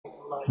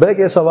بھائی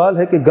یہ سوال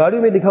ہے کہ گاڑی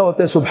میں لکھا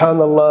ہوتا ہے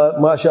سبحان اللہ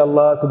ماشاء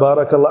اللہ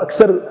تبارک اللہ،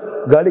 اکثر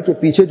گاڑی کے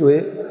پیچھے جو ہے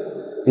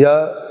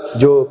یا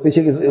جو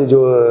پیچھے کی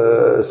جو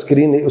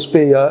اسکرین ہے اس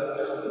پہ یا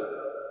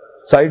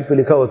سائڈ پہ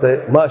لکھا ہوتا ہے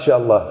ماشاء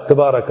اللہ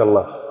تبارک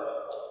اللہ،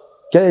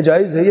 کیا یہ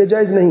جائز ہے؟ یہ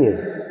جائز نہیں ہے۔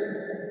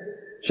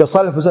 شیخ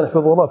صالح حسین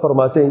حفظہ اللہ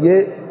فرماتے ہیں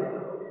یہ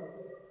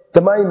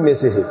تمائم میں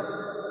سے ہے،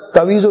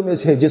 تعویذوں میں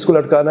سے ہے جس کو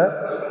لٹکانا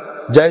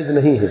جائز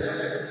نہیں ہے۔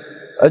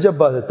 عجب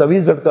بات ہے،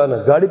 تعویذ لٹکانا،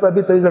 گاڑی پر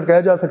بھی تعویذ لٹکایا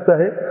جا سکتا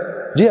ہے؟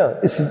 جی ہاں،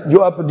 اس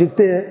جو آپ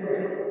لکھتے ہیں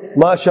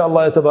ماشاء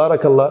اللہ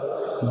تبارک اللہ،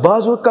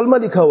 بعض وہ کلمہ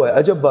لکھا ہوا ہے،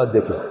 عجب بات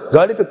دیکھیں،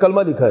 گاڑی پہ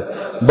کلمہ لکھا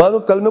ہے، بعض وہ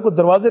کلمے کو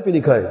دروازے پہ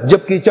لکھا ہے،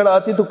 جب کیچڑ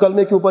آتی تو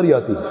کلمے کے اوپر ہی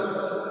آتی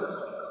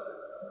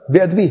ہے، بے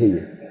ادبی ہے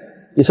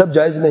یہ سب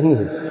جائز نہیں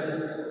ہے۔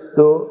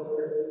 تو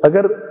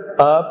اگر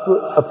آپ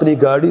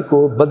اپنی گاڑی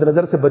کو بد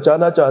نظر سے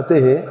بچانا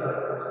چاہتے ہیں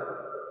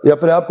یا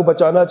اپنے آپ کو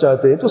بچانا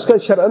چاہتے ہیں تو اس کا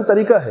شرعاً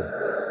طریقہ ہے،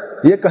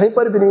 یہ کہیں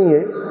پر بھی نہیں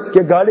ہے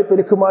کہ گاڑی پہ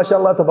لکھو ماشاء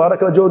اللہ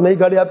تبارک اللہ، جو نئی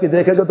گاڑی آپ کی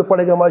دیکھے گا تو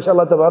پڑھے گا ماشاء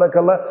اللہ تبارک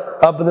اللہ،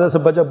 آپ بد نظر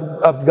سے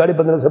آپ گاڑی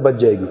بد نظر سے بچ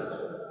جائے گی،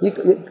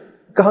 یہ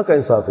کہاں کا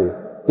انصاف ہے؟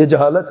 یہ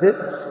جہالت ہے۔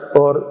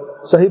 اور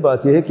صحیح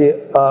بات یہ ہے کہ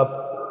آپ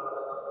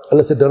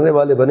اللہ سے ڈرنے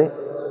والے بنیں،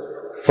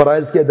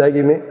 فرائض کی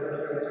ادائیگی میں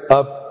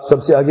آپ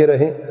سب سے آگے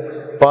رہیں۔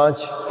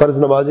 5 فرض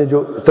نمازیں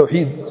جو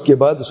توحید کے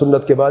بعد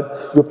سنت کے بعد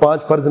جو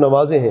 5 فرض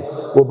نمازیں ہیں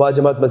وہ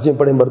باجماعت مسجد میں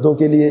پڑھیں مردوں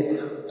کے لیے،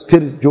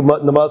 پھر جو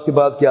نماز کے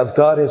بعد کے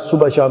اذکار ہیں،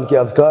 صبح شام کے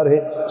اذکار ہیں،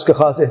 اس کا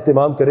خاص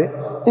اہتمام کریں،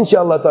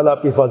 انشاءاللہ تعالیٰ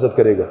آپ کی حفاظت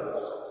کرے گا۔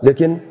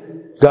 لیکن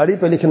گاڑی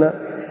پہ لکھنا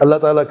اللہ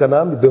تعالیٰ کا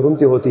نام بے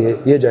حرمتی ہوتی ہے،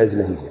 یہ جائز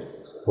نہیں ہے،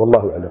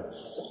 واللہ اعلم۔